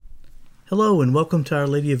Hello and welcome to Our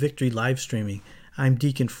Lady of Victory live streaming. I'm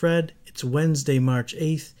Deacon Fred. It's Wednesday, March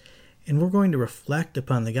 8th, and we're going to reflect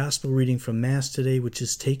upon the gospel reading from Mass today, which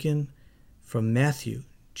is taken from Matthew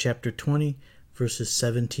chapter 20, verses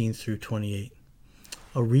 17 through 28.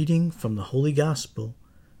 A reading from the Holy Gospel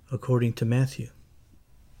according to Matthew.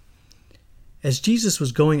 As Jesus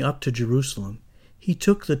was going up to Jerusalem, he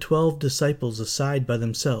took the 12 disciples aside by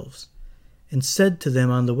themselves and said to them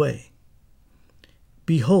on the way,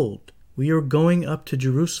 "Behold, we are going up to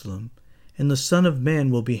Jerusalem, and the Son of Man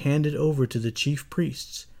will be handed over to the chief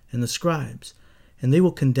priests and the scribes, and they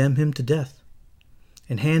will condemn him to death,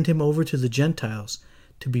 and hand him over to the Gentiles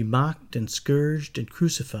to be mocked and scourged and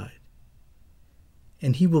crucified.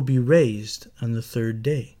 And he will be raised on the third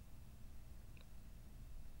day."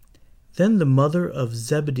 Then the mother of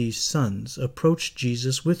Zebedee's sons approached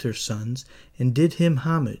Jesus with her sons and did him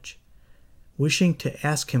homage, wishing to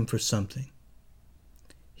ask him for something.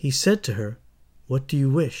 He said to her, "What do you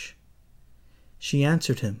wish?" She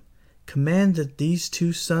answered him, "Command that these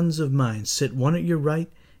 2 sons of mine sit one at your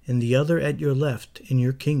right and the other at your left in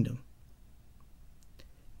your kingdom."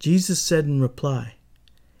 Jesus said in reply,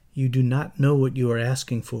 "You do not know what you are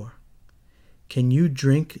asking for. Can you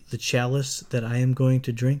drink the chalice that I am going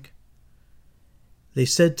to drink?" They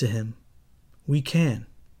said to him, "We can."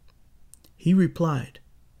 He replied,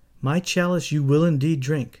 "My chalice you will indeed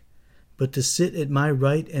drink, but to sit at my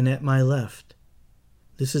right and at my left,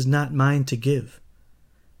 this is not mine to give,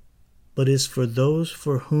 but is for those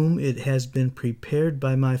for whom it has been prepared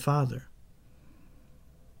by my Father."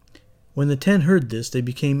 When the 10 heard this, they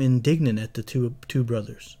became indignant at the two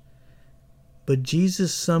brothers. But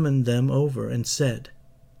Jesus summoned them over and said,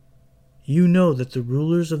 "You know that the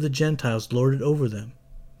rulers of the Gentiles lord it over them,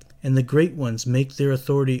 and the great ones make their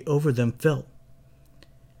authority over them felt.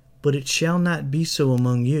 But it shall not be so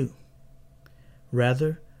among you.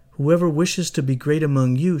 Rather, whoever wishes to be great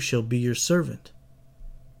among you shall be your servant.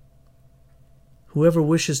 Whoever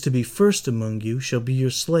wishes to be first among you shall be your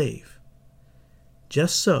slave.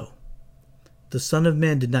 Just so, the Son of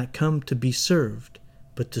Man did not come to be served,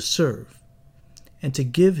 but to serve, and to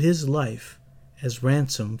give his life as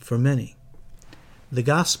ransom for many." The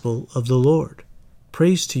Gospel of the Lord.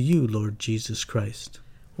 Praise to you, Lord Jesus Christ.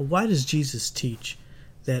 Well, why does Jesus teach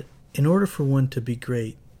that in order for one to be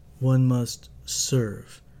great, one must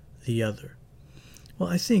serve the other? Well,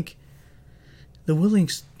 I think the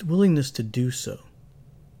willingness to do so,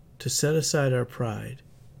 to set aside our pride,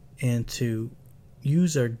 and to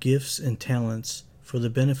use our gifts and talents for the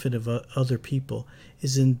benefit of other people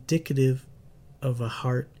is indicative of a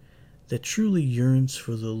heart that truly yearns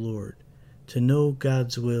for the Lord, to know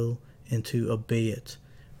God's will and to obey it,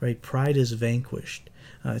 right? Pride is vanquished.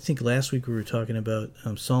 I think last week we were talking about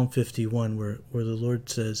Psalm 51, where the Lord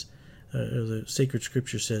says, or the sacred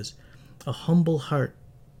scripture says, "A humble heart,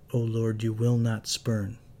 O Lord, you will not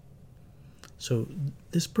spurn." So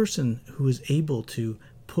this person who is able to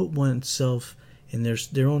put oneself and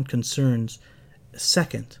their own concerns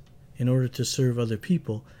second in order to serve other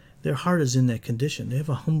people, their heart is in that condition. They have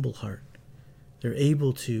a humble heart. They're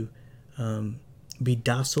able to be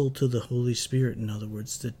docile to the Holy Spirit. In other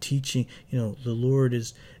words, the teaching, the Lord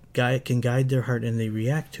can guide their heart and they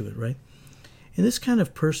react to it, right? And this kind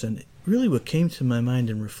of person, really what came to my mind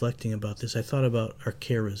in reflecting about this, I thought about our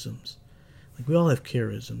charisms. Like, we all have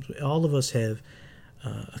charisms. All of us have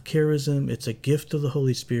a charism. It's a gift of the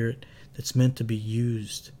Holy Spirit that's meant to be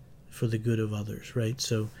used for the good of others, right?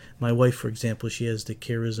 So my wife, for example, she has the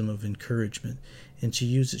charism of encouragement, and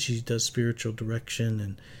she does spiritual direction,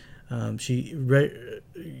 and she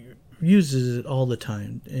uses it all the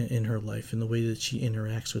time in her life in the way that she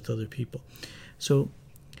interacts with other people. So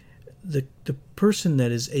the person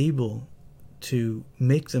that is able to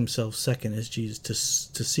make themselves second as Jesus,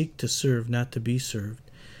 to seek to serve, not to be served,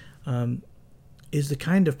 is the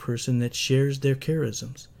kind of person that shares their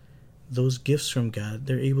charisms. Those gifts from God,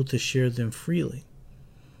 they're able to share them freely.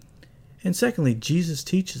 And secondly, Jesus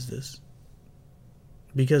teaches this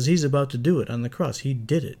because he's about to do it on the cross. He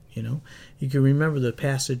did it, You can remember the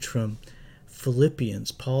passage from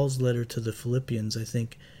Philippians. Paul's letter to the Philippians, I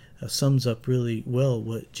think, sums up really well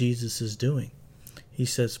what Jesus is doing.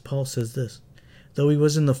 Paul says this, though Jesus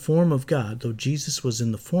was in the form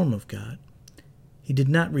of God, he did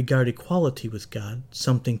not regard equality with God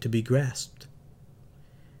something to be grasped.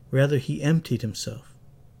 Rather, he emptied himself,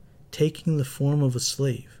 taking the form of a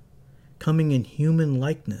slave, coming in human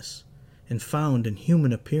likeness, and found in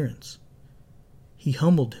human appearance. He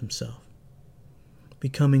humbled himself,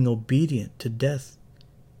 becoming obedient to death,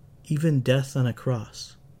 even death on a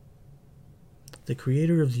cross. The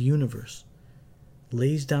Creator of the universe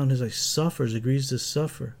lays down his life, agrees to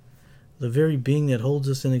suffer The very being that holds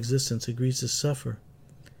us in existence agrees to suffer,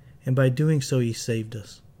 and by doing so he saved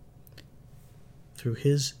us. Through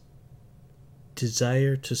his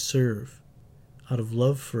desire to serve, out of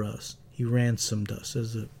love for us, he ransomed us,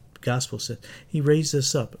 as the gospel says. He raised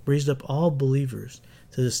us up, raised up all believers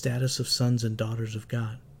to the status of sons and daughters of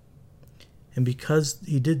God. And because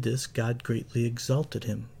he did this, God greatly exalted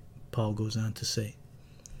him, Paul goes on to say.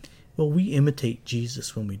 Well, we imitate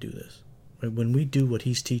Jesus when we do this. Right? When we do what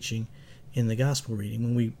he's teaching in the gospel reading,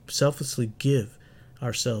 when we selflessly give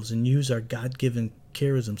ourselves and use our God-given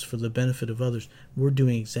charisms for the benefit of others, we're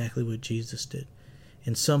doing exactly what Jesus did.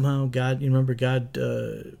 And somehow God, you remember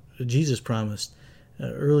Jesus promised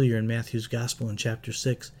earlier in Matthew's gospel in chapter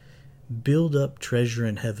 6, build up treasure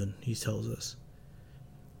in heaven, he tells us.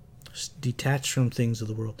 Detached from things of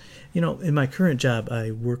the world. In my current job,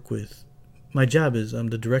 my job is I'm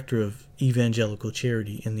the director of evangelical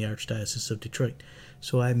charity in the Archdiocese of Detroit.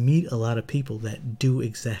 So I meet a lot of people that do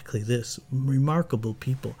exactly this, remarkable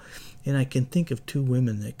people. And I can think of two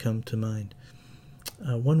women that come to mind.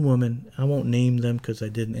 One woman, I won't name them because I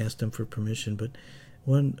didn't ask them for permission, but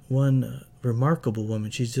one remarkable woman,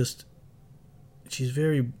 she's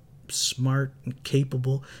very smart and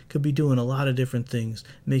capable, could be doing a lot of different things,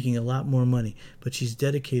 making a lot more money, but she's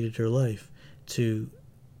dedicated her life to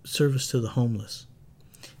service to the homeless.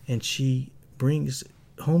 And she brings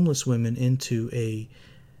homeless women into a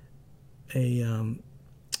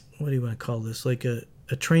what do you want to call this, like a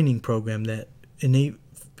training program that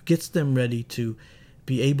gets them ready to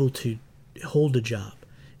be able to hold a job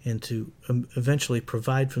and to eventually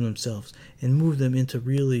provide for themselves and move them into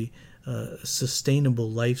really sustainable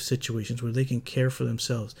life situations where they can care for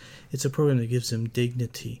themselves. It's a program that gives them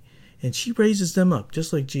dignity, and she raises them up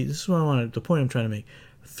just like Jesus. This is what the point I'm trying to make.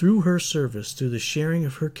 Through her service, through the sharing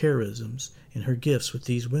of her charisms and her gifts with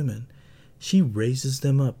these women, she raises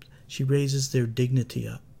them up. She raises their dignity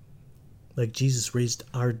up, like Jesus raised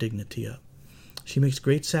our dignity up. She makes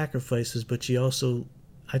great sacrifices, but she also,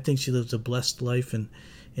 I think she lives a blessed life, and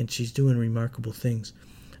she's doing remarkable things.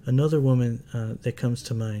 Another woman that comes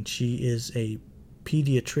to mind, she is a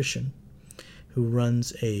pediatrician who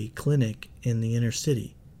runs a clinic in the inner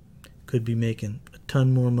city. Could be making a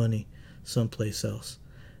ton more money someplace else.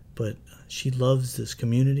 But she loves this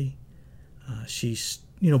community.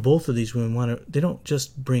 Both of these women they don't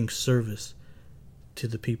just bring service to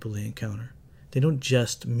the people they encounter. They don't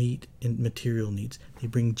just meet in material needs. They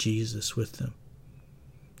bring Jesus with them.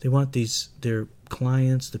 They want their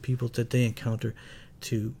clients, the people that they encounter,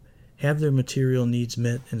 to have their material needs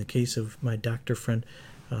met. In the case of my doctor friend,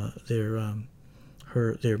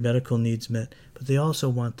 their medical needs met. But they also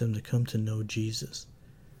want them to come to know Jesus.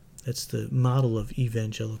 That's the model of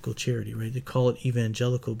evangelical charity, right? They call it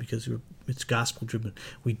evangelical because it's gospel-driven.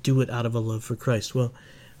 We do it out of a love for Christ. Well,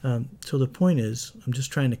 so the point is, I'm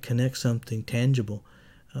just trying to connect something tangible.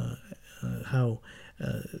 How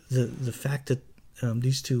the fact that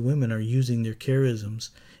these two women are using their charisms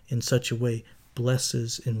in such a way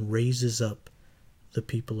blesses and raises up the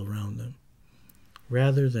people around them.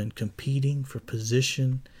 Rather than competing for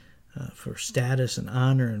position, for status and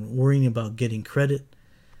honor, and worrying about getting credit,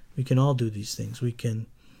 we can all do these things. We can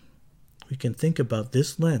think about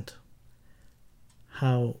this Lent,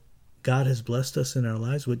 how God has blessed us in our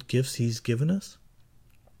lives, what gifts he's given us,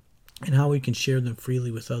 and how we can share them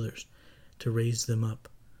freely with others to raise them up.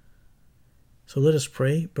 So let us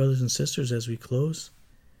pray, brothers and sisters, as we close.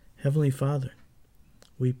 Heavenly Father,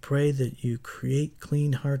 we pray that you create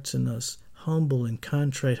clean hearts in us, humble and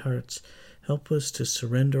contrite hearts. Help us to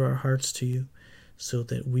surrender our hearts to you so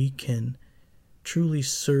that we can truly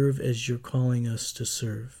serve as you're calling us to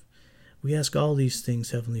serve. We ask all these things,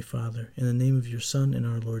 Heavenly Father, in the name of your Son and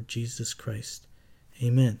our Lord Jesus Christ.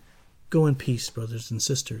 Amen. Go in peace, brothers and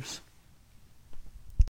sisters.